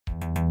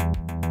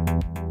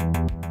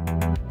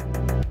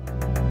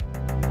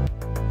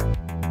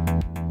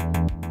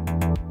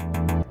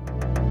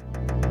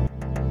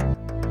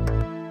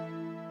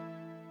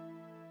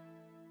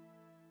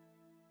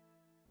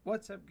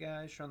What's up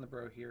guys,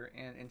 Shawnthebro here,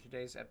 and in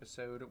today's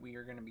episode we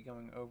are going to be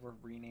going over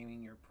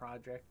renaming your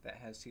project that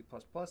has C++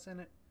 in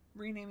it.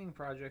 Renaming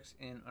projects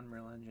in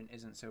Unreal Engine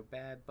isn't so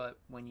bad, but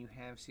when you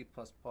have C++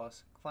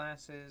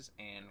 classes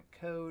and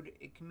code,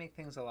 it can make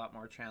things a lot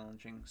more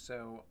challenging.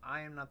 So I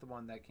am not the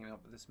one that came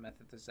up with this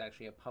method. This is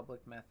actually a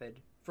public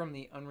method from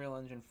the Unreal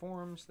Engine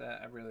forums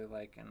that I really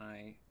like and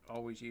I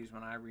always use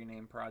when I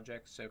rename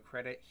projects. So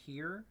credit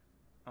here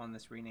on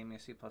this renaming a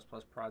C++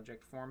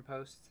 project forum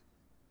post.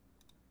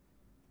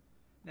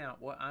 Now,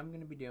 what I'm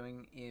going to be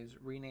doing is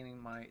renaming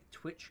my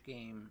Twitch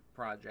game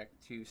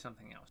project to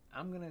something else.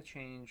 I'm going to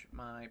change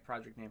my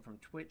project name from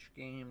Twitch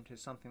game to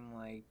something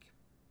like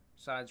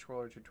Side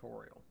Scroller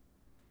Tutorial.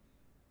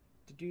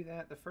 To do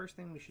that, the first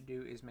thing we should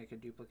do is make a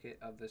duplicate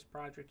of this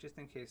project just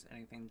in case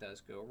anything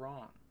does go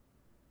wrong.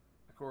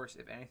 Of course,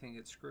 if anything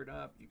gets screwed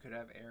up, you could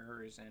have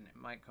errors and it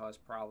might cause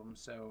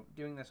problems, so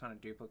doing this on a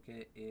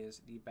duplicate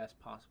is the best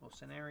possible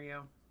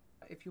scenario.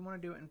 If you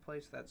want to do it in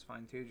place, that's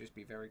fine too, just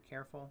be very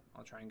careful.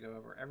 I'll try and go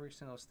over every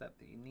single step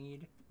that you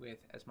need with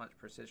as much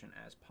precision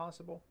as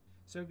possible.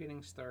 So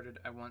getting started,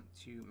 I want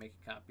to make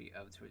a copy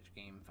of Twitch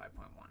Game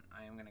 5.1.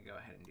 I am going to go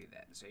ahead and do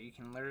that. So you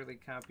can literally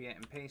copy it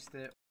and paste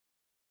it.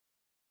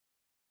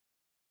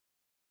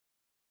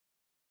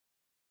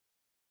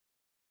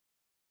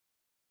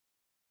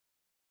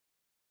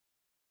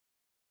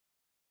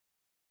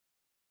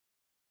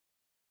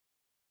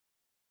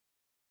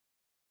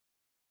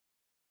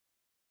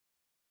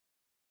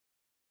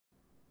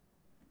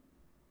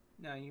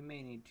 Now you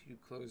may need to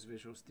close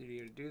Visual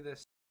Studio to do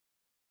this.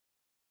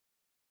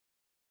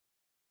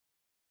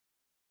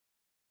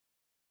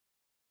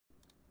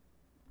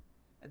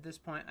 At this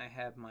point I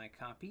have my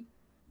copy,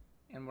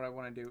 and what I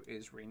want to do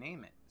is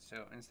rename it.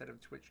 So instead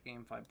of Twitch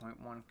Game 5.1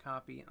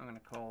 copy, I'm going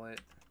to call it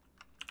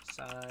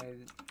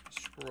Side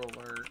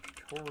Scroller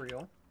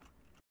Tutorial,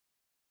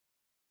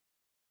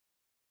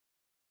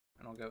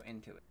 and I'll go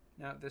into it.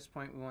 Now at this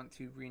point we want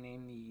to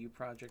rename the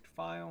uproject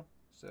file,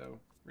 so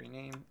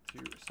rename to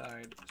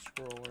Side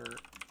Scroller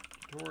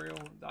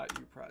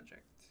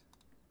Tutorial.uproject.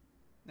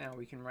 Now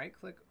we can right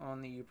click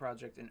on the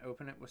uproject and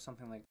open it with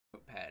something like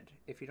Notepad.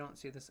 If you don't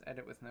see this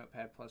edit with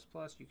Notepad++,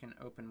 you can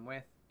open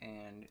with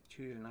and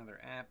choose another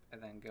app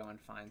and then go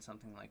and find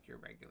something like your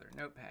regular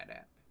Notepad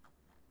app.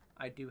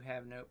 I do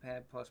have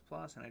Notepad++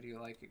 and I do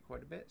like it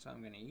quite a bit, so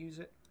I'm going to use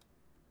it.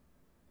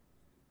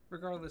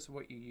 Regardless of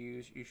what you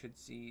use, you should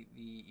see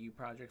the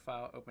uproject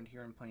file opened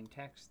here in plain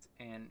text,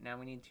 and now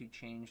we need to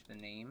change the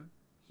name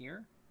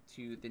here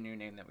to the new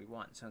name that we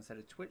want. So instead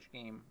of Twitch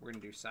Game, we're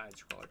going to do Side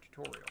Scroller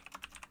Tutorial.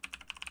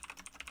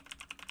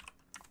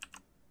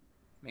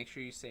 Make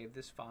sure you save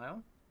this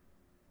file,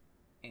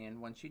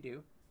 and once you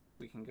do,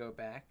 we can go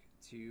back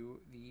to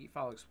the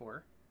File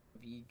Explorer.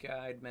 The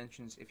guide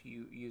mentions if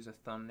you use a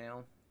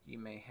thumbnail, you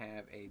may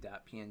have a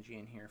 .png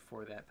in here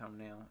for that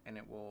thumbnail, and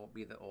it will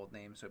be the old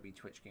name, so it'll be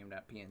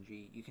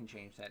twitchgame.png. You can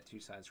change that to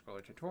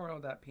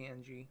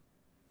sidescrollertutorial.png.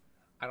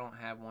 I don't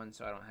have one,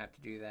 so I don't have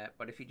to do that,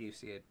 but if you do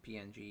see a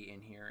PNG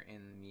in here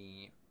in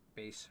the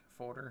base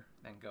folder,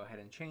 then go ahead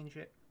and change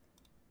it.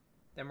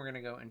 Then we're going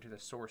to go into the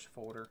source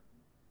folder,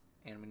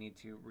 and we need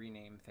to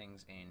rename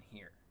things in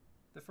here.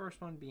 The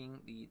first one being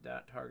the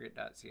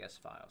 .target.cs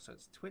file. So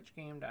it's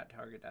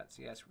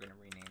twitchgame.target.cs. We're going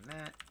to rename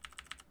that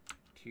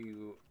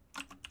to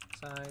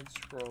Side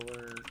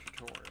Scroller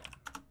Tutorial.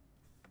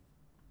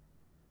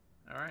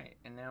 Alright,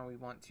 and now we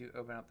want to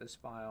open up this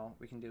file.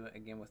 We can do it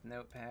again with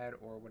Notepad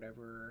or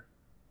whatever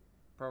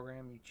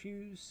program you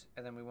choose,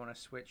 and then we want to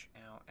switch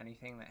out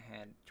anything that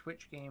had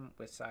Twitch Game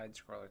with Side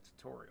Scroller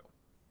Tutorial.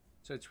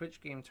 So Twitch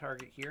Game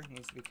target here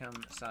needs to become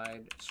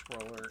Side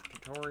Scroller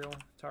Tutorial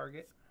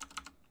target.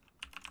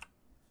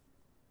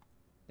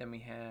 Then we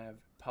have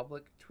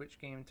public Twitch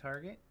Game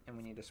target, and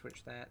we need to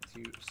switch that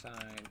to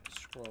Side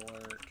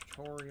Scroller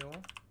Tutorial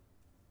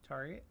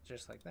target,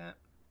 just like that.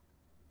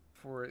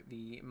 For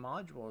the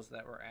modules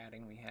that we're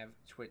adding, we have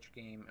Twitch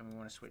Game, and we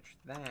want to switch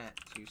that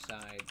to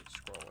Side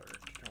Scroller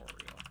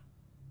Tutorial.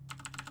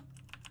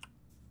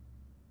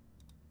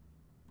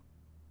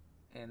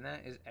 And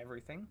that is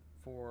everything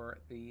for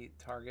the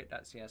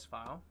target.cs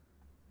file.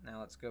 Now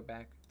let's go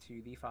back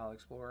to the File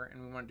Explorer,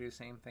 and we want to do the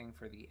same thing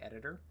for the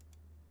editor.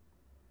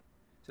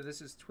 So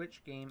this is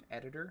Twitch Game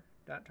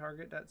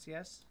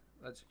Editor.target.cs.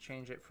 Let's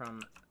change it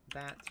from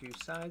that to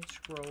Side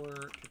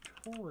Scroller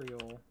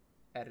Tutorial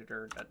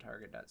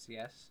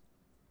Editor.target.cs.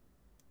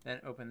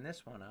 Then open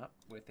this one up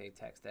with a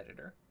text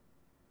editor,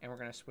 and we're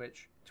going to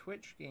switch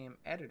Twitch Game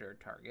Editor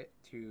target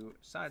to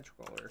Side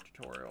Scroller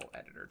Tutorial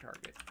Editor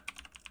target.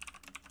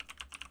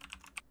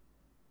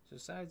 So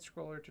Side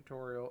Scroller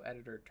Tutorial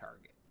Editor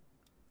target.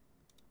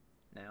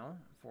 Now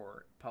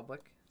for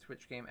public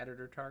Twitch Game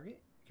Editor target,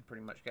 you can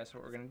pretty much guess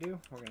what we're going to do.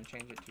 We're going to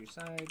change it to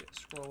Side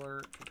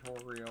Scroller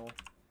Tutorial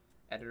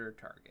Editor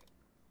target.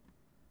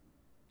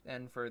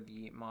 Then for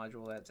the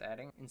module that's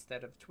adding,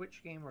 instead of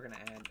Twitch Game, we're going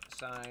to add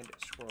Side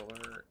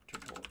Scroller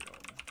Tutorial.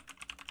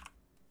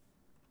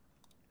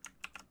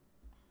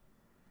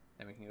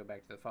 Then we can go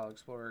back to the File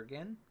Explorer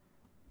again.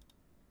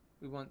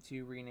 We want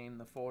to rename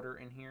the folder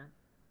in here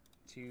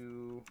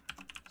to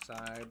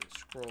side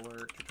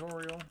scroller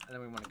tutorial, and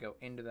then we want to go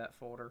into that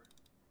folder.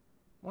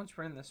 Once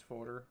we're in this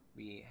folder,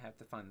 we have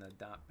to find the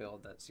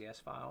 .build.cs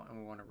file, and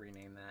we want to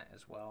rename that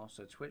as well.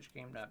 So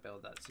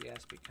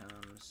twitchgame.build.cs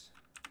becomes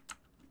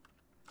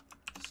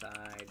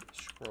side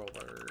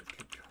scroller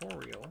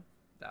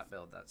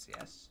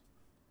tutorial.build.cs.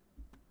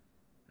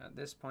 At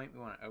this point,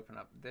 we want to open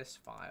up this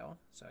file,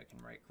 so I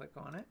can right click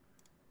on it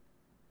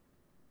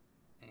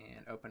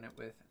and open it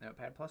with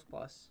Notepad++.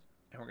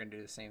 And we're going to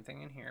do the same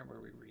thing in here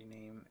where we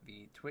rename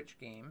the Twitch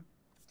game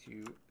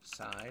to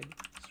side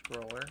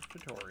scroller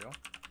tutorial.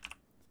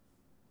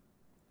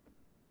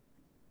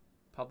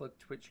 Public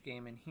Twitch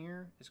game in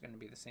here is going to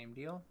be the same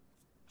deal.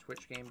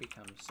 Twitch game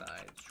becomes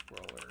side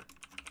scroller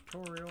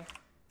tutorial.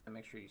 And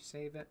make sure you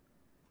save it.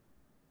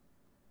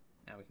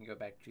 Now we can go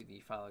back to the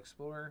File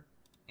Explorer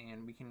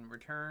and we can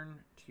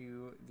return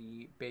to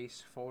the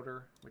base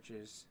folder, which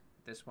is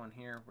this one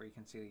here where you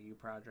can see the U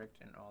project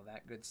and all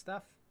that good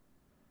stuff.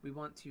 We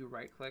want to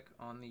right click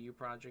on the U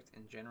project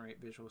and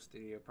generate Visual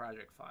Studio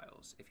project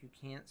files. If you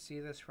can't see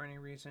this for any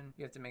reason,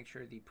 you have to make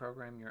sure the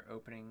program you're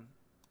opening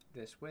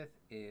this with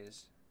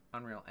is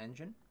Unreal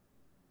Engine.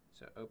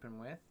 So open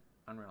with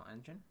Unreal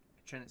Engine.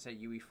 It shouldn't say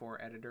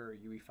UE4 editor or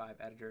UE5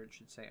 editor, it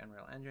should say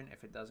Unreal Engine.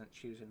 If it doesn't,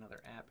 choose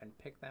another app and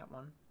pick that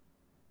one.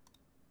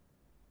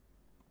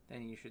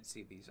 Then you should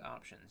see these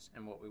options.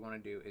 And what we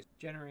want to do is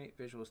generate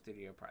Visual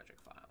Studio project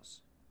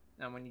files.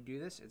 Now when you do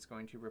this, it's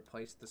going to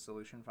replace the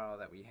solution file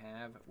that we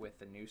have with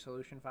the new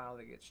solution file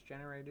that gets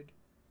generated.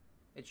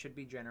 It should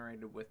be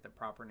generated with the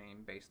proper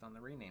name based on the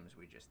renames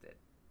we just did.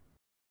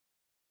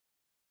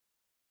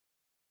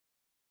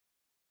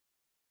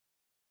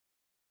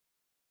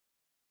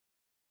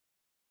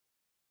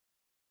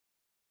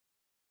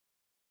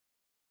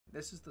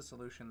 This is the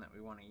solution that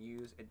we want to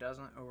use. It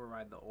doesn't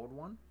override the old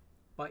one,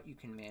 but you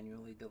can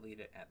manually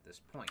delete it at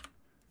this point.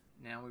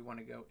 Now we want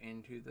to go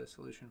into the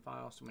solution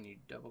file, so when you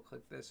double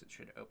click this, it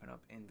should open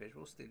up in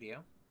Visual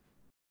Studio.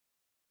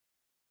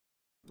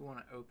 We want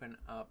to open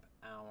up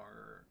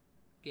our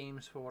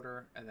games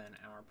folder and then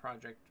our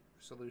project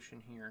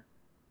solution here,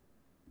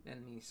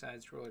 then the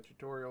side scroller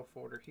tutorial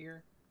folder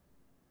here,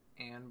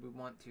 and we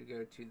want to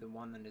go to the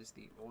one that is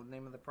the old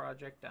name of the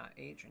project,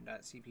 .h and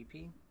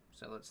 .cpp.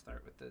 So let's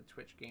start with the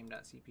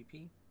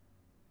twitchgame.cpp.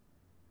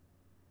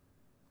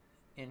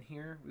 In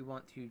here, we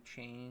want to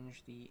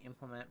change the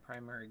implement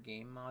primary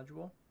game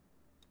module.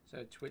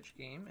 So Twitch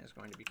game is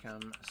going to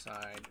become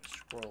side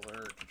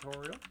scroller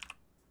tutorial,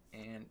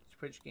 and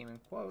Twitch game in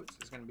quotes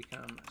is going to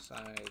become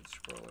side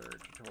scroller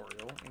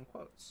tutorial in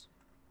quotes.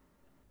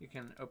 You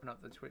can open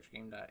up the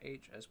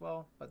twitchgame.h as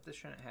well, but this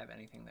shouldn't have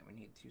anything that we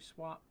need to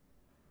swap.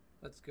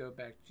 Let's go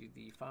back to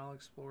the File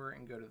Explorer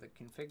and go to the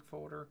config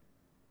folder.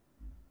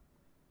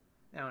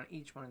 Now in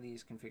each one of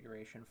these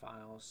configuration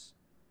files,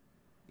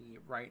 the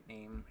right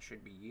name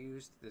should be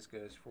used. This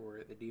goes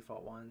for the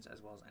default ones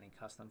as well as any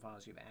custom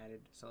files you've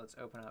added. So let's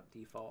open up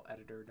default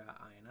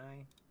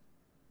editor.ini.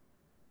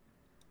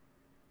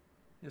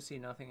 You'll see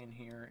nothing in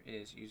here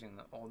is using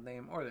the old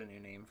name or the new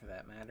name for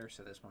that matter,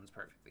 so this one's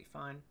perfectly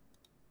fine.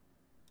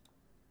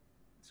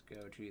 Let's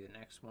go to the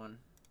next one.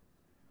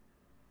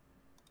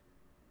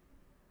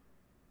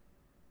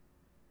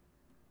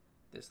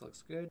 This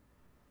looks good.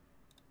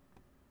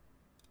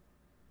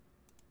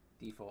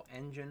 Default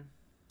engine.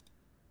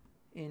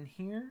 In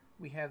here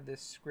we have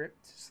this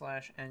script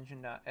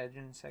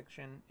 /engine.engine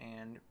section,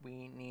 and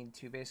we need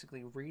to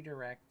basically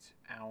redirect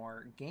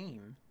our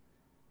game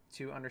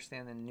to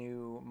understand the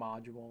new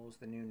modules,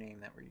 the new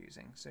name that we're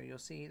using. So you'll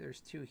see there's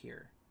two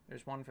here.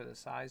 There's one for the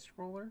side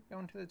scroller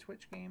going to the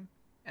Twitch game,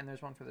 and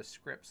there's one for the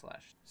script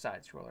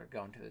 /side scroller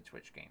going to the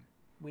Twitch game.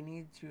 We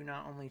need to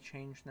not only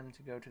change them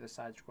to go to the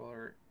side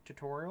scroller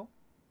tutorial,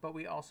 but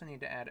we also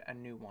need to add a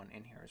new one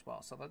in here as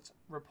well. So let's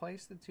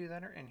replace the two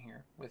that are in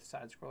here with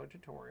side scroller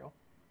tutorial.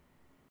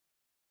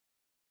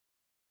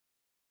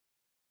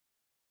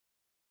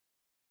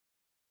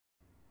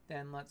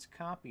 Then let's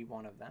copy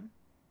one of them.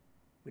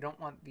 We don't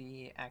want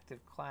the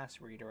active class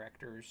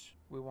redirectors,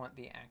 we want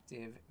the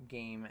active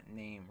game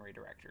name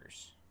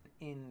redirectors.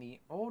 In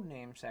the old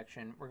name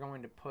section, we're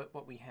going to put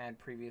what we had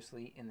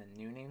previously in the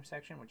new name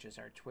section, which is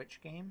our Twitch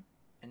game.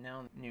 And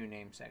now in the new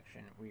name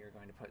section, we are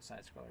going to put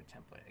side scroller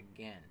template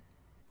again.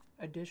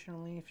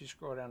 Additionally, if you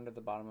scroll down to the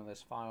bottom of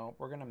this file,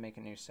 we're going to make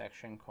a new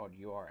section called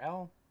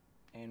URL,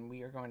 and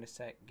we are going to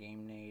set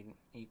game name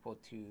equal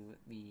to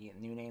the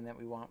new name that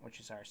we want, which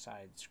is our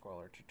side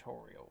scroller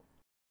tutorial.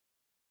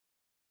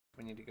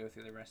 We need to go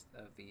through the rest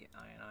of the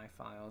INI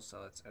files,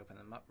 so let's open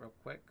them up real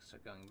quick. So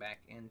going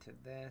back into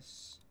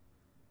this,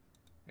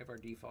 we have our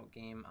default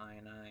game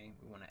INI.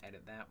 We want to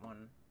edit that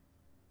one.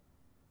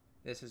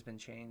 This has been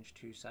changed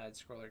to side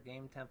scroller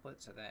game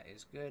template, so that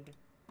is good.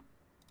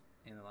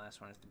 And the last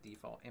one is the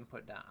default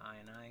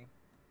input.ini.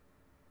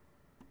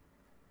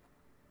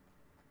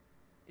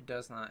 It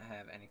does not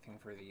have anything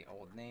for the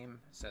old name,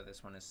 so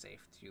this one is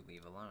safe to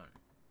leave alone.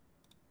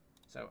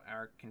 So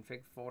our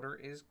config folder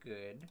is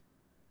good.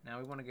 Now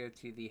we want to go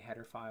to the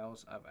header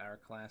files of our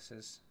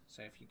classes.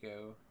 So if you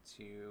go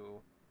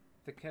to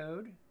the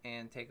code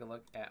and take a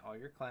look at all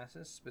your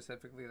classes,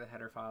 specifically the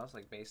header files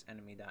like base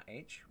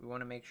enemy.h. We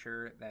want to make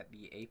sure that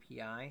the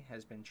API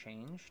has been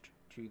changed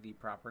to the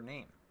proper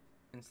name.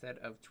 Instead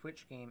of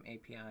Twitch Game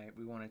API,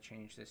 we want to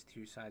change this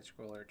to side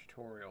scroller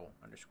tutorial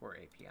underscore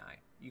API.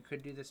 You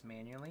could do this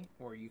manually,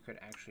 or you could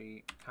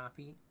actually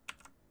copy,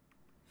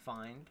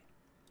 find,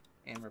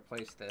 and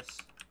replace this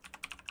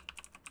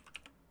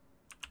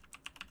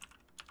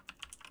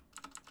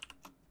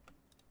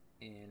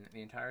in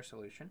the entire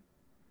solution,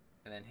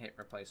 and then hit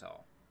replace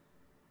all.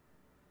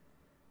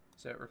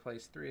 So it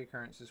replaced 3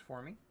 occurrences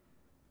for me.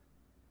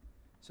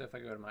 So if I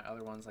go to my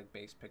other ones like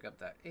base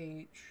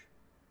pickup.h,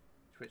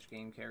 Twitch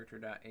game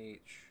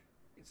character.h,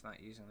 it's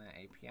not using that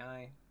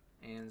API,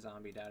 and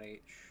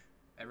zombie.h,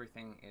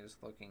 everything is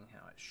looking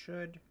how it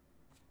should.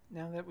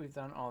 Now that we've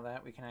done all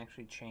that, we can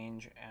actually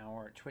change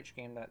our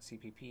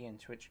twitchgame.cpp and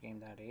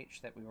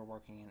twitchgame.h that we were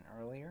working in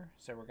earlier.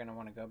 So we're going to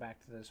want to go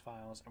back to those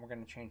files, and we're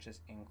going to change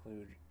this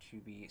include to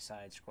be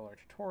side scroller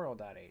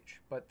tutorial.h.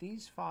 But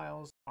these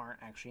files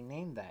aren't actually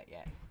named that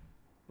yet.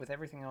 With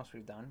everything else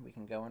we've done, we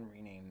can go and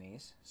rename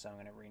these. So I'm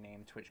going to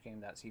rename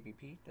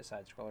twitchgame.cpp to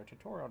side scroller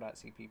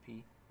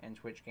tutorial.cpp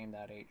and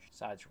twitchgame.h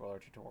side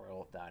scroller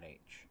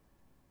tutorial.h.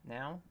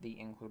 Now the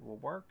include will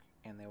work,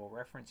 and they will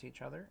reference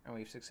each other, and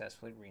we've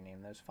successfully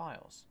renamed those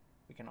files.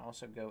 We can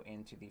also go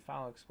into the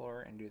File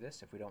Explorer and do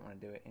this if we don't want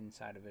to do it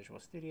inside of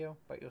Visual Studio,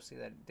 but you'll see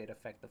that it did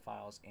affect the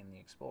files in the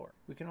Explorer.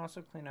 We can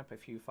also clean up a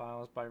few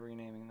files by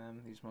renaming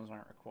them. These ones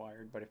aren't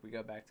required, but if we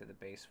go back to the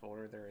base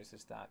folder, there is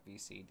this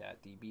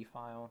 .vc.db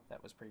file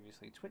that was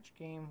previously Twitch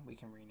Game. We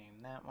can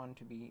rename that one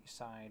to be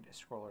Side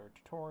Scroller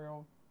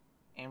Tutorial,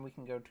 and we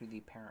can go to the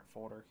parent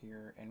folder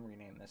here and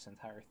rename this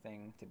entire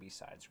thing to be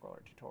Side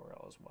Scroller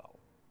Tutorial as well.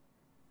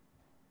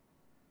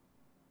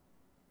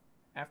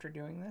 After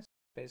doing this,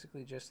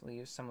 basically just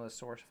leave some of the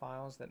source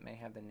files that may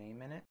have the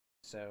name in it.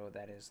 So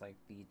that is like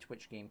the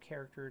Twitch game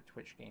character,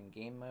 Twitch game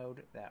game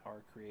mode that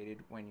are created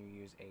when you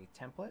use a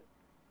template.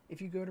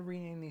 If you go to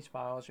rename these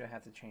files, you'll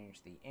have to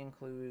change the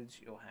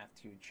includes, you'll have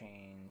to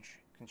change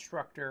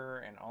constructor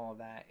and all of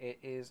that. It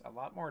is a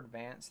lot more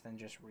advanced than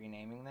just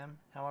renaming them.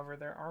 However,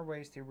 there are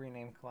ways to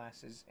rename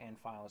classes and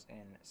files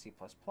in C++.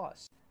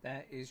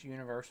 That is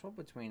universal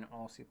between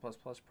all C++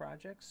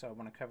 projects, so I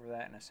want to cover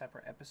that in a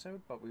separate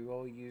episode, but we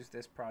will use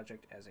this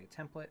project as a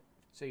template,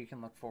 so you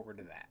can look forward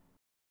to that.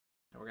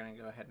 So we're going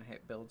to go ahead and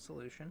hit build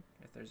solution.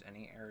 If there's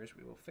any errors,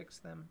 we will fix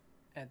them.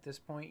 At this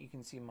point, you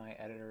can see my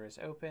editor is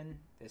open.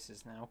 This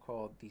is now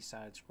called the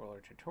Side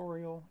Scroller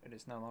Tutorial. It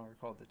is no longer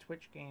called the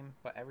Twitch game,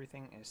 but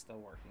everything is still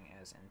working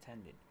as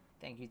intended.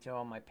 Thank you to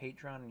all my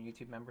Patreon and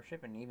YouTube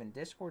membership and even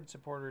Discord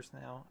supporters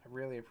now. I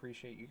really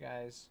appreciate you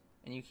guys.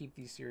 And you keep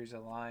these series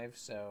alive,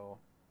 so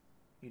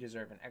you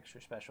deserve an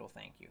extra special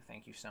thank you.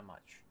 Thank you so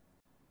much.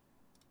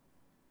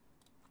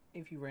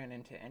 If you ran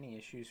into any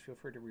issues, feel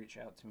free to reach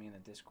out to me in the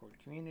Discord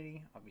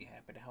community. I'll be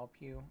happy to help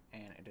you,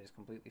 and it is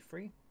completely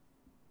free.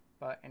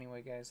 But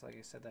anyway, guys, like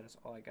I said, that is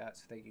all I got.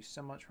 So thank you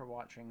so much for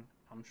watching.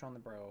 I'm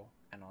Shawnthebro,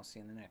 and I'll see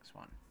you in the next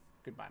one.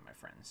 Goodbye, my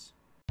friends.